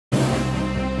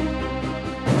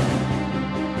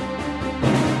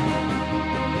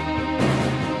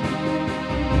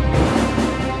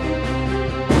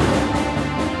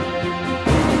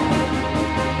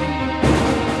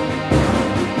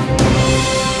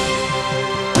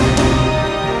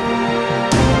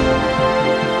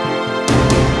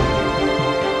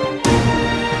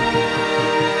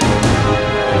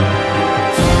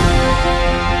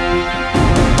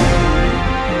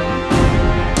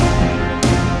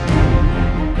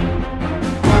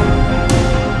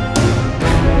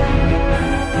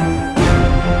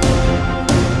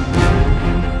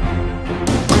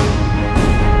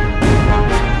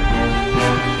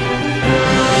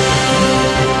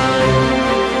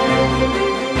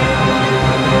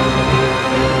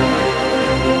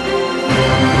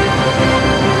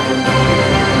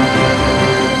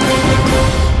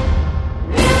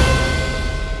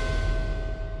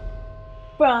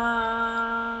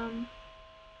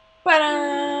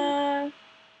Ba-da!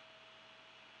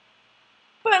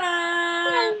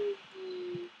 Ba-da!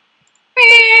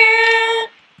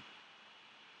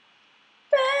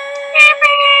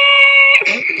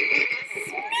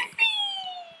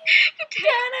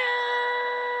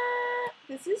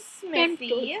 This is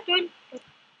Smithy.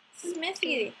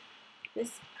 Smithy.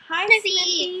 Hi,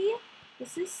 Smithy.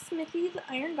 This is Smithy, the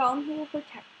Iron Golem who will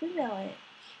protect the village.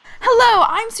 Hello,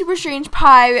 I'm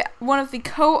SuperStrangePie, one of the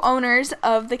co-owners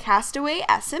of the Castaway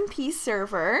SMP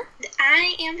server.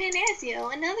 I am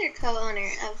Panasio, another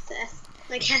co-owner of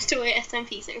the Castaway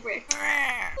SMP server.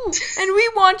 And we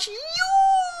want you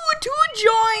to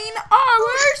join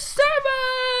our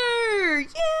server!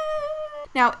 Yeah!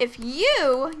 Now, if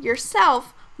you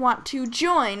yourself want to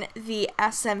join the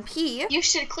SMP, you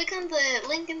should click on the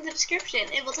link in the description.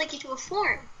 It will take you to a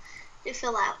form to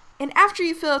fill out. And after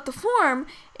you fill out the form,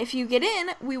 if you get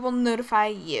in, we will notify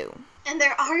you. And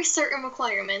there are certain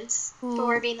requirements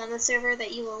for being on the server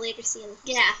that you will later see.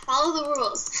 Yeah, follow the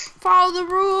rules. Follow the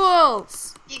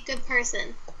rules. Be a good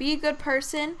person. Be a good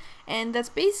person, and that's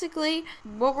basically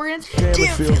what we're going to do.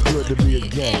 Damn, it feels good to be a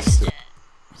gangster.